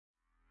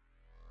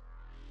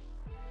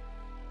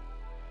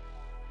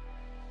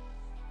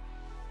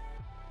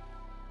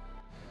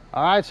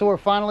All right, so we're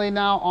finally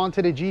now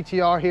onto the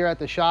GTR here at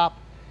the shop.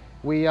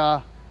 We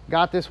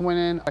got this one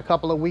in a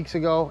couple of weeks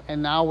ago,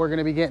 and now we're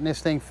gonna be getting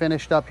this thing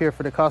finished up here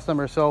for the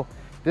customer. So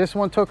this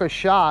one took a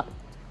shot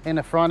in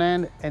the front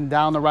end and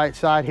down the right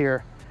side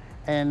here.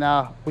 And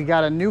we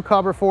got a new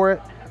cover for it.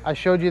 I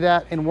showed you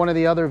that in one of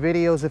the other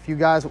videos if you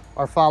guys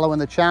are following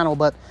the channel,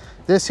 but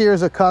this here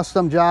is a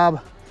custom job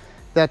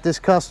that this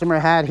customer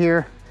had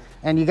here.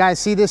 And you guys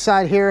see this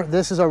side here,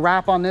 this is a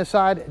wrap on this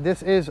side.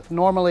 This is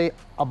normally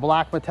a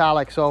black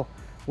metallic. So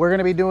we're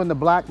gonna be doing the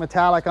black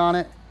metallic on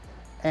it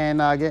and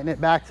getting it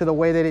back to the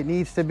way that it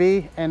needs to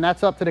be. And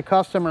that's up to the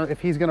customer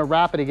if he's gonna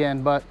wrap it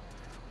again. But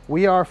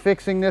we are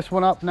fixing this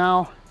one up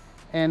now.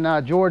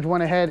 And George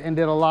went ahead and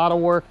did a lot of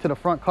work to the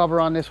front cover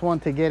on this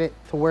one to get it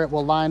to where it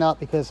will line up,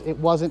 because it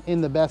wasn't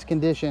in the best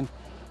condition.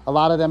 A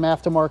lot of them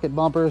aftermarket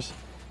bumpers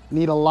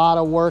need a lot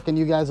of work, and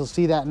you guys will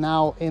see that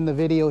now in the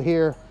video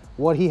here,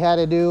 what he had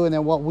to do and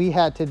then what we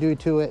had to do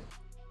to it.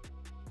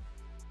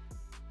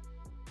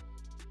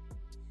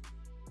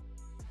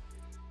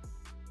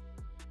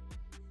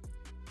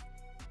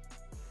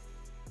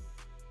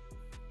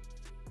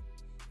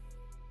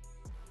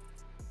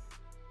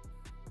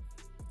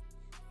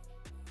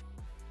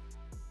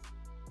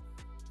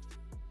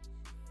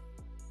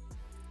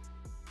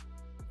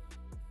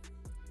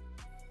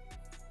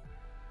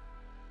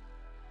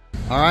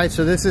 All right,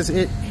 so this is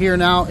it here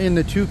now in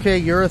the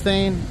 2K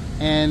urethane,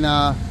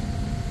 and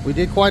we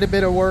did quite a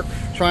bit of work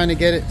trying to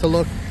get it to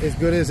look as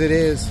good as it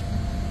is,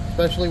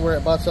 especially where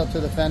it butts up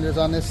to the fenders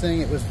on this thing.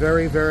 It was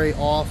very, very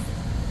off,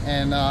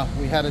 and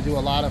we had to do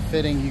a lot of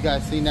fitting. You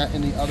guys seen that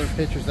in the other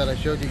pictures that I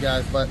showed you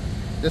guys, but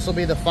this will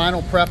be the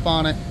final prep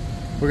on it.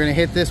 We're gonna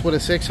hit this with a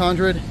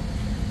 600,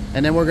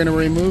 and then we're gonna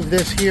remove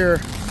this here,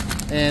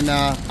 and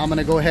I'm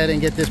gonna go ahead and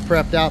get this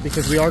prepped out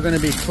because we are gonna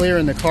be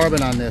clearing the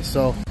carbon on this.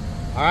 So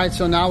all right,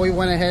 so now we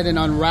went ahead and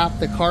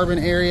unwrapped the carbon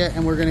area,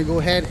 and we're gonna go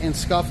ahead and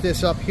scuff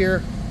this up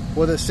here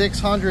with a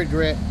 600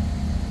 grit,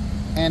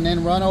 and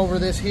then run over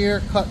this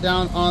here, cut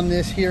down on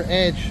this here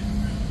edge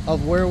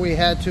of where we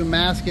had to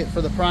mask it for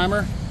the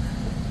primer,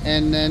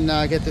 and then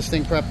get this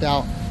thing prepped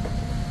out.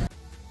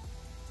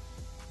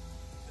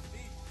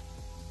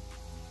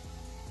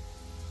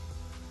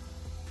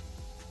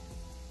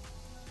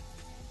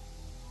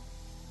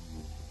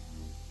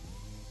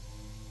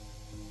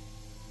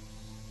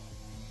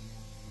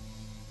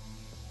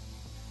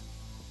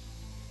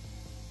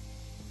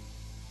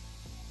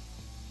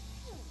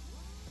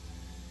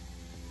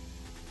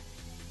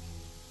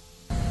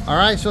 All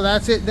right, so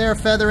that's it there,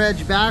 feather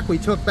edge back. We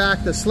took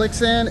back the slick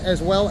sand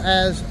as well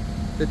as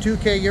the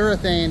 2K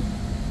urethane,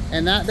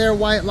 and that there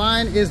white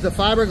line is the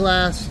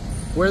fiberglass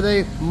where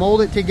they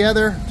mold it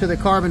together to the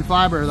carbon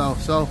fiber though.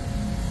 So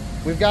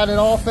we've got it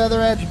all feather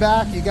edge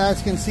back. You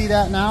guys can see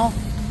that now.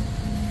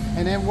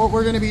 And then what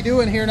we're gonna be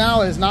doing here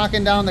now is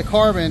knocking down the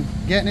carbon,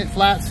 getting it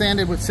flat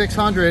sanded with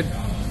 600.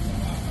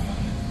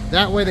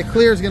 That way the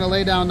clear is gonna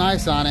lay down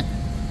nice on it,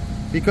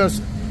 because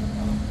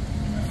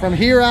from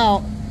here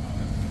out,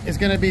 is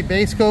going to be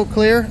base coat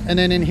clear, and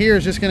then in here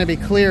is just going to be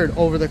cleared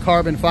over the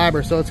carbon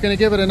fiber. So it's going to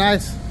give it a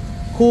nice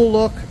cool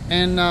look,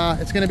 and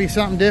it's going to be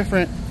something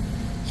different,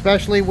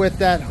 especially with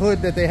that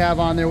hood that they have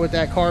on there with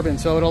that carbon.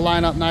 So it'll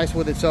line up nice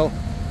with it. So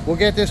we'll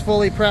get this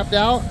fully prepped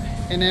out,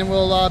 and then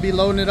we'll be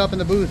loading it up in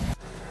the booth.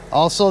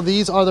 Also,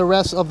 these are the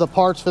rest of the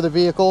parts for the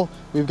vehicle.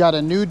 We've got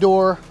a new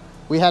door.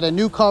 We had a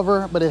new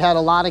cover, but it had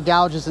a lot of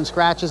gouges and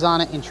scratches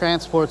on it in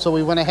transport. So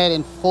we went ahead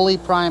and fully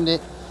primed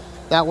it.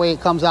 That way it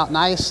comes out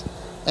nice.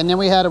 And then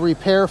we had a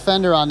repair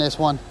fender on this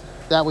one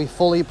that we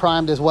fully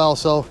primed as well.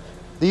 So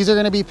these are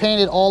going to be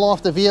painted all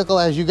off the vehicle.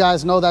 As you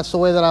guys know, that's the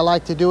way that I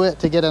like to do it,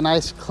 to get a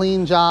nice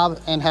clean job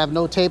and have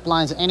no tape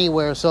lines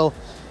anywhere. So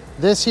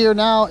this here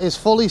now is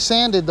fully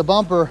sanded, the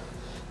bumper,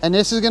 and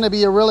this is going to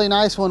be a really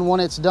nice one when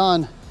it's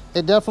done.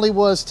 It definitely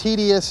was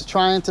tedious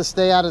trying to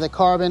stay out of the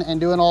carbon and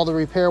doing all the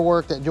repair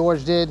work that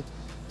George did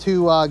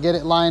to get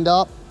it lined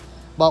up.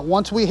 But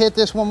once we hit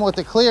this one with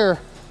the clear,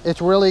 it's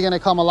really going to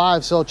come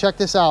alive. So check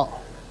this out.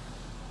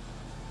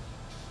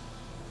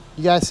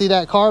 You guys see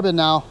that carbon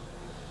now?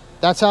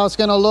 That's how it's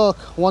gonna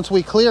look once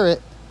we clear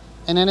it.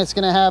 And then it's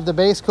gonna have the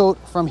base coat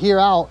from here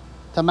out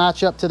to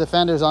match up to the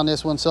fenders on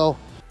this one. So, all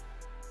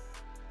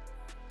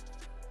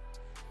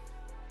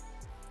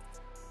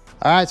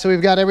right, so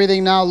we've got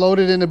everything now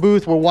loaded in the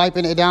booth. We're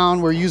wiping it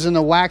down. We're using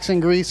the wax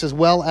and grease as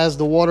well as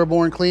the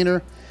waterborne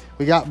cleaner.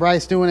 We got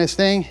Bryce doing his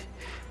thing,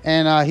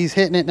 and he's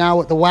hitting it now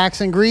with the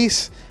wax and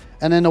grease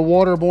and then the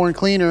waterborne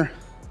cleaner.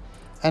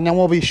 And then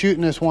we'll be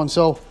shooting this one.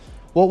 So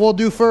what we'll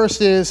do first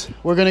is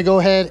we're gonna go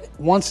ahead,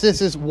 once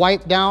this is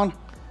wiped down,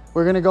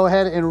 we're gonna go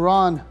ahead and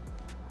run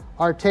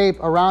our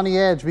tape around the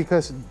edge,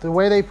 because the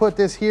way they put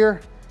this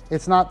here,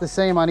 it's not the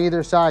same on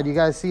either side. You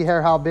guys see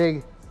here how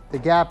big the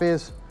gap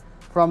is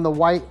from the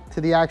white to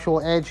the actual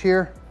edge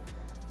here?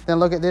 Then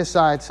look at this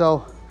side.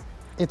 So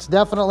it's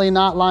definitely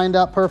not lined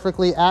up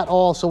perfectly at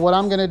all. So what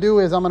I'm gonna do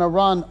is I'm gonna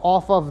run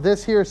off of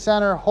this here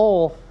center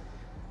hole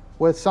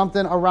with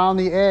something around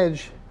the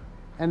edge,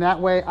 and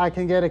that way I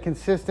can get a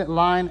consistent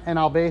line, and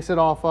I'll base it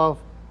off of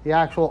the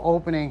actual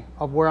opening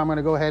of where I'm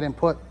gonna go ahead and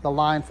put the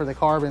line for the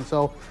carbon.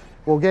 So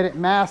we'll get it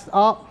masked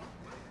up,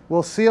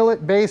 we'll seal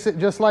it, base it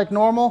just like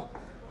normal,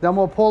 then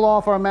we'll pull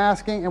off our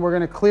masking and we're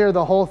gonna clear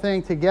the whole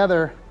thing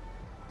together,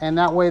 and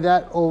that way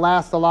that will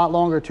last a lot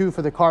longer too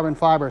for the carbon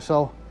fiber.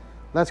 So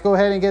let's go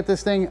ahead and get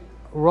this thing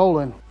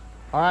rolling.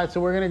 All right,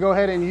 so we're gonna go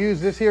ahead and use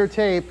this here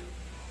tape.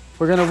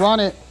 We're gonna run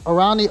it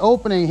around the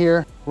opening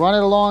here, run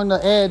it along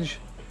the edge.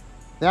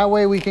 That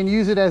way we can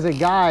use it as a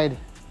guide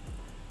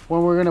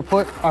when we're gonna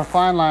put our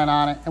fine line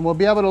on it, and we'll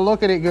be able to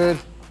look at it good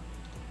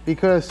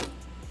because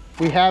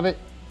we have it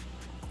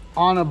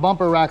on a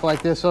bumper rack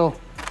like this. So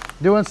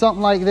doing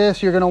something like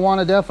this, you're gonna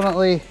wanna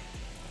definitely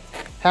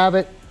have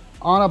it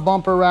on a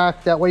bumper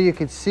rack. That way you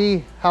can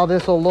see how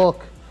this will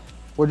look.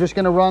 We're just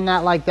gonna run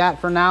that like that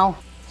for now.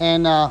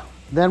 And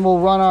then we'll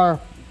run our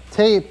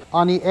tape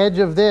on the edge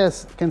of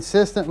this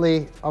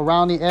consistently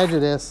around the edge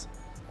of this.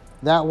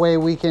 That way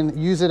we can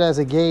use it as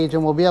a gauge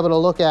and we'll be able to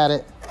look at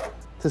it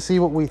to see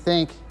what we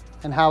think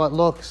and how it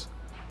looks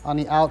on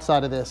the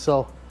outside of this.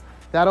 So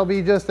that'll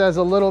be just as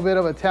a little bit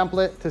of a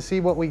template to see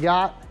what we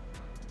got.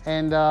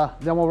 And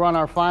then we'll run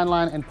our fine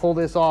line and pull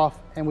this off,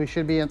 and we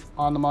should be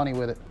on the money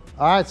with it.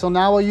 All right, so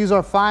now we'll use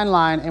our fine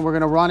line and we're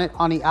gonna run it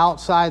on the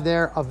outside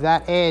there of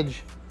that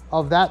edge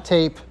of that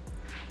tape.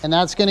 And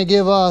that's gonna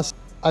give us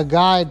a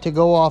guide to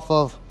go off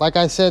of. Like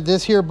I said,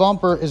 this here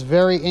bumper is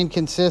very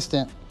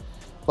inconsistent,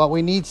 but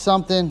we need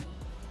something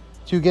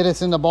to get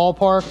us in the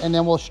ballpark, and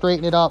then we'll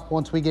straighten it up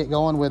once we get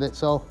going with it.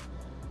 So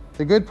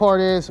the good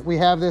part is we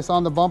have this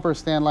on the bumper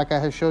stand like I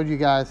have showed you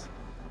guys.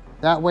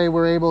 That way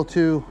we're able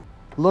to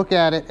look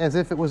at it as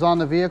if it was on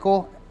the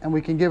vehicle, and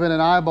we can give it an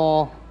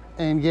eyeball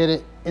and get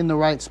it in the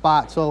right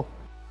spot. So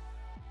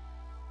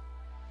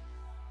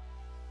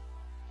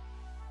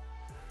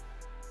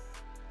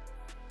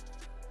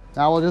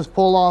now we'll just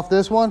pull off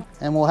this one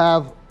and we'll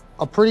have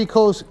a pretty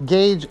close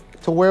gauge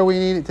to where we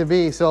need it to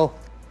be. So,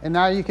 and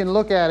now you can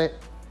look at it,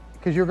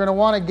 because you're gonna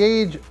wanna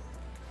gauge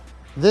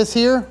this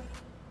here.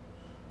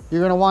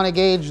 You're gonna wanna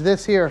gauge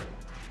this here.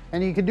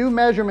 And you can do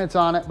measurements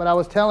on it, but I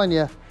was telling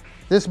you,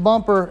 this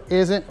bumper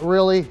isn't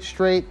really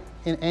straight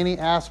in any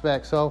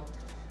aspect. So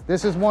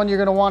this is one you're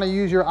gonna wanna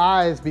use your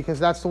eyes, because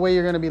that's the way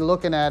you're gonna be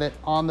looking at it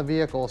on the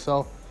vehicle.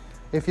 So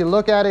if you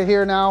look at it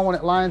here now, when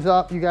it lines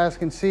up, you guys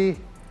can see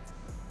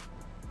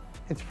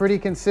it's pretty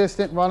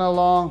consistent running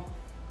along,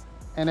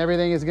 and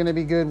everything is gonna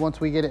be good once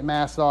we get it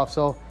masked off.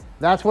 So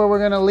that's where we're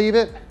gonna leave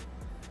it.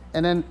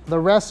 And then the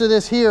rest of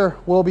this here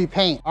will be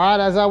paint. All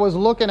right, as I was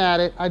looking at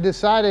it, I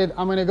decided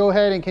I'm gonna go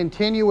ahead and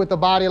continue with the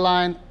body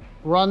line,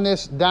 run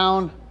this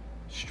down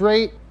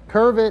straight,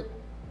 curve it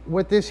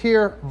with this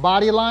here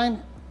body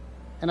line,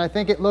 and I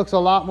think it looks a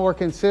lot more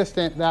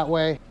consistent that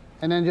way,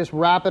 and then just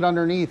wrap it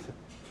underneath.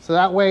 So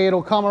that way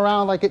it'll come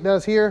around like it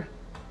does here.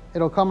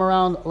 It'll come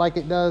around like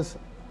it does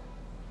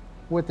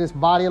with this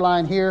body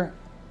line here,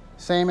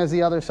 same as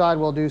the other side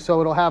will do. So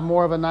it'll have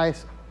more of a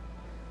nice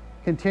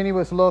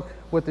continuous look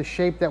with the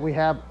shape that we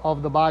have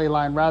of the body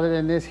line, rather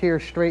than this here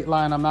straight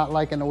line. I'm not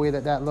liking the way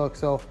that that looks.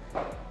 So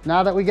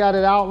now that we got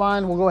it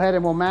outlined, we'll go ahead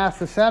and we'll mask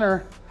the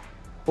center.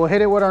 We'll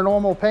hit it with our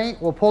normal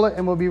paint, we'll pull it,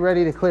 and we'll be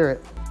ready to clear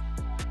it.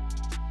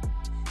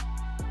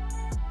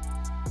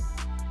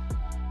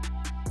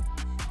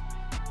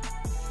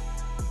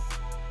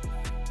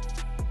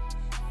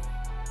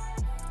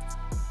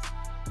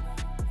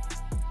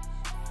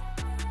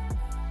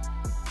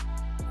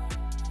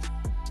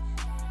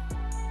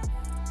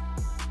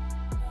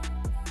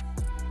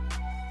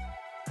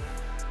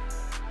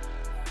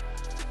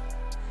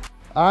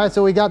 All right,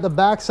 so we got the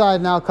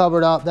backside now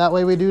covered up. That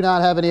way we do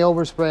not have any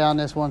overspray on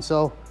this one.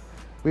 So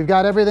we've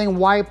got everything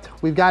wiped,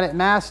 we've got it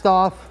masked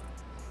off,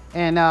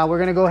 and we're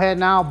gonna go ahead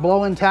now,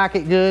 blow and tack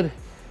it good,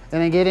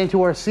 and then get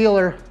into our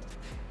sealer,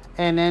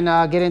 and then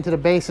get into the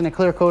base and the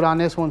clear coat on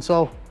this one.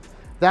 So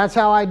that's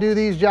how I do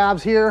these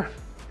jobs here.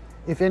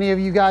 If any of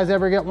you guys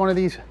ever get one of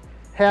these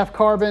half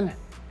carbon,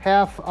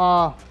 half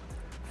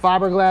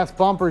fiberglass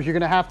bumpers, you're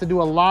gonna have to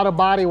do a lot of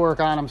body work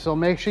on them. So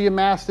make sure you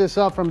mask this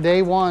up from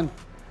day one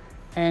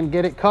and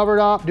get it covered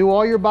up, do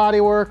all your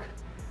body work,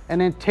 and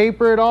then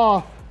taper it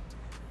off.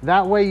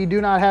 That way you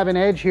do not have an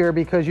edge here,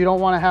 because you don't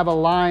want to have a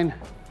line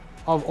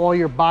of all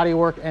your body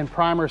work and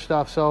primer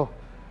stuff. So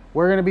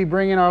we're going to be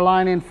bringing our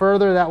line in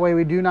further. That way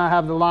we do not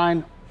have the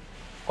line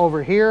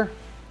over here,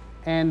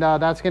 and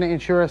that's going to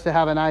ensure us to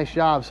have a nice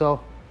job. So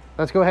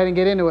let's go ahead and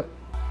get into it.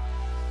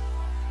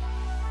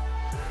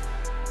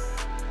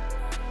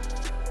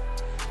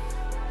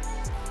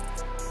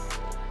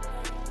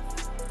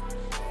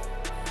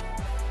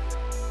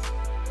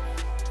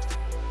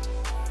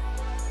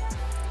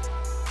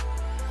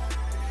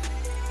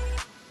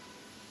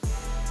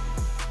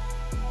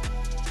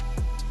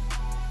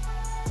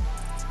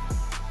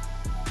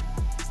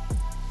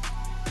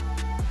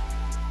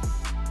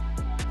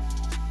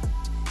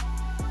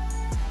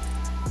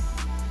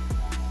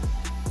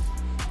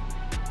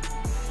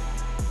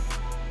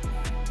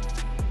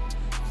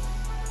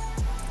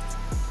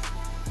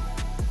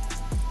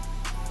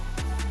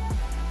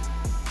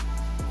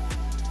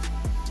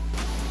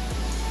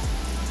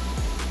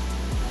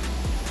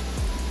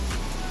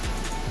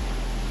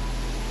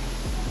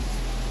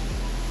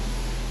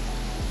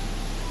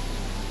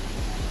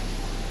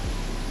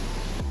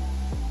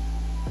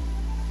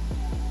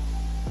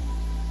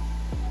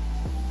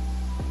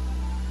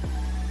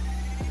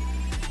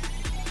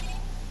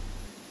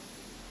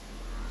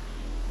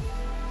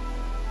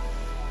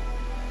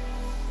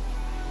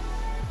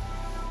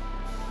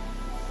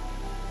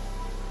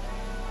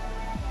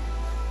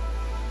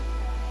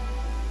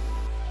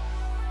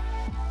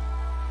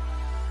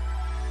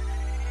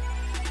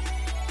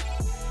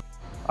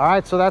 All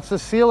right, so that's the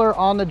sealer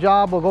on the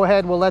job. We'll go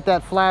ahead, we'll let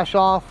that flash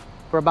off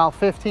for about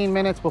 15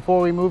 minutes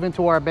before we move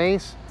into our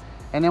base.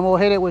 And then we'll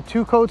hit it with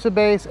 2 coats of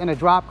base and a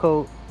drop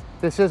coat.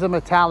 This is a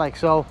metallic,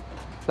 so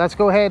let's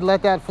go ahead,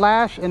 let that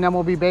flash, and then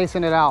we'll be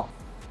basing it out.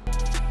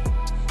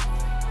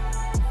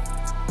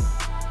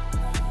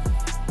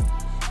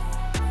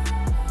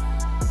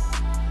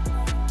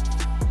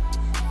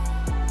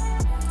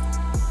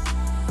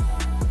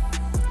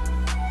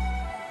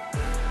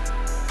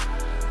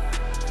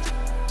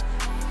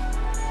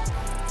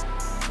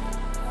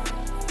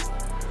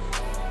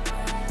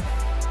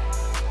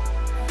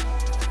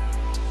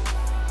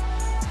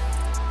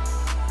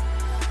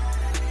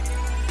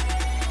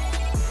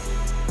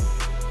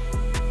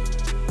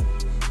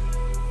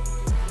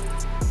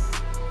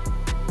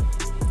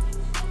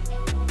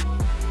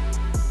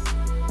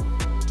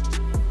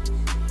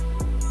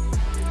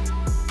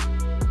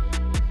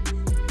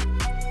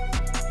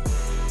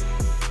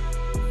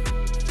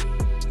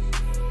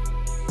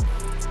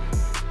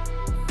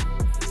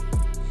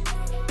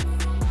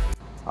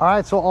 All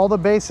right, so all the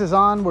base is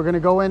on. We're gonna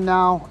go in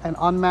now and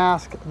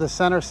unmask the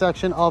center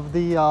section of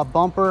the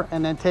bumper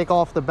and then take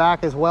off the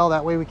back as well.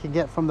 That way we can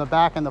get from the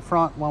back and the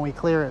front when we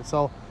clear it.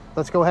 So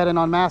let's go ahead and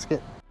unmask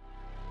it.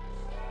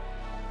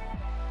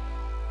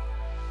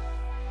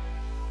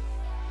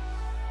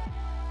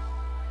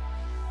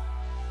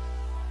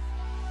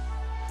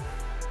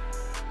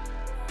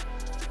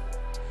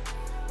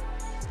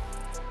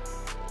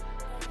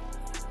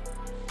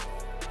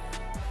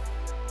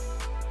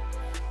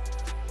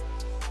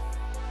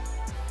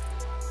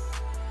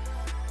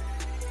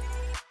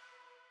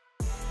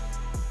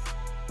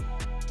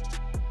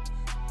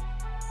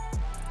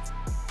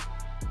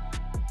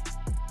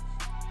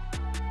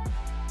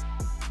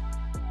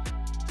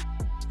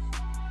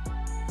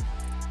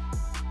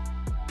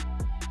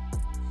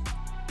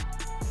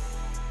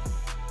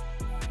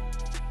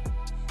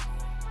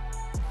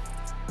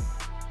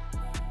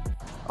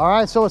 All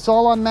right, so it's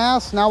all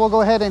unmasked. Now we'll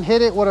go ahead and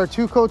hit it with our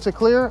 2 coats of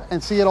clear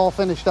and see it all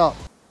finished up.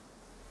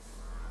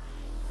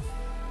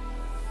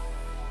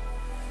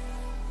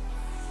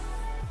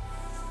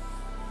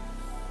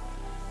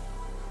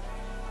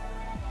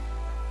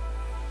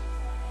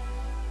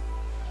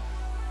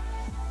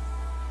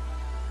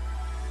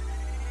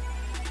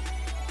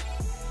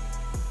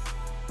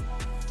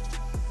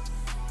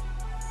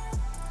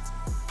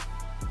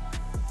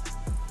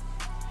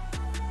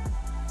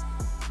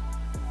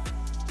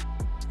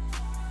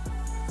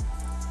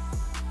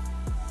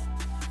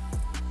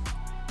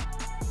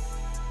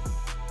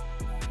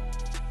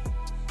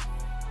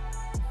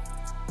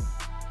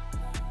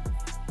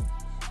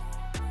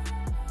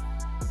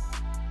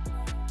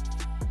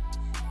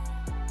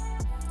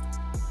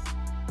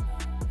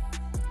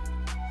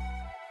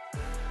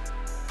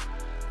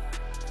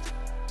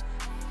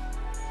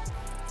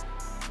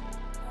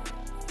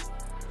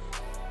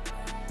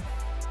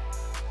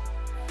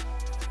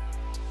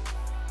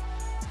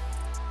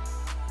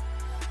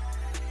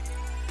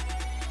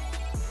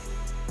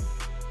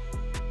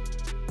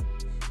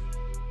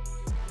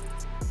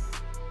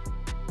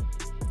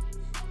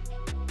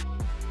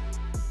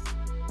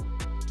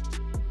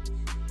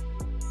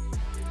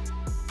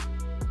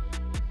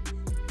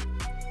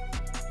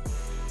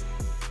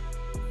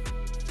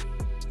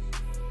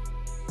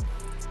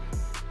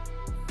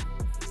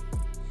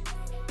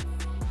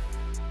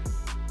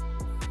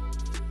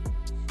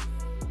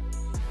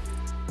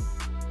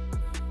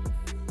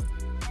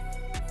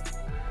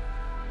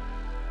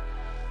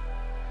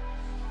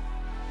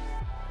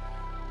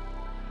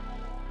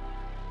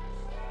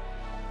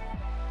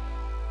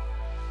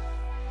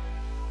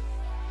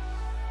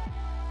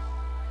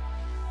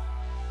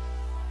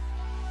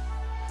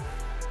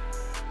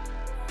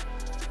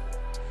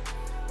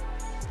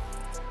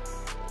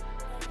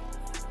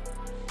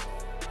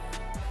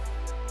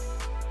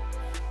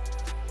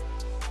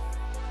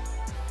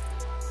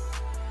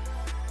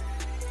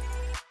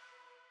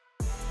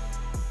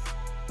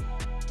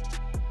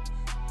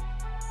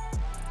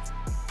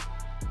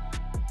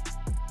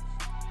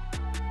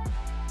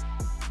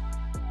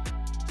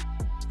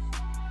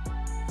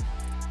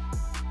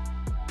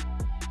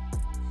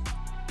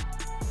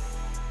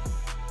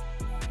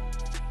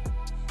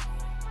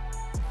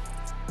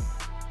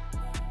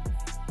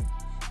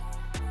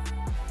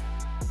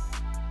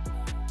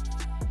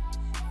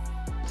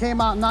 Came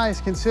out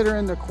nice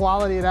considering the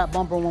quality of that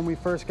bumper when we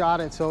first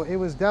got it. So it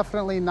was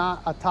definitely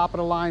not a top of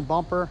the line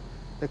bumper.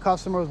 The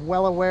customer was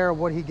well aware of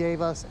what he gave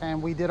us,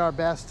 and we did our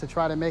best to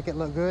try to make it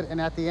look good.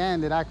 And at the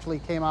end, it actually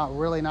came out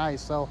really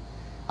nice. So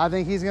I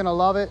think he's gonna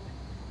love it.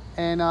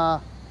 And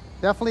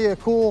definitely a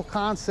cool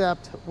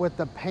concept with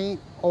the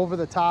paint over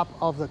the top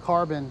of the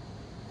carbon,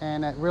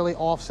 and it really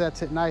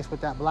offsets it nice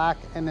with that black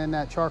and then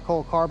that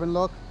charcoal carbon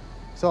look.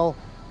 So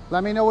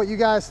let me know what you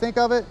guys think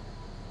of it.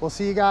 We'll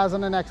see you guys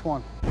on the next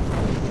one.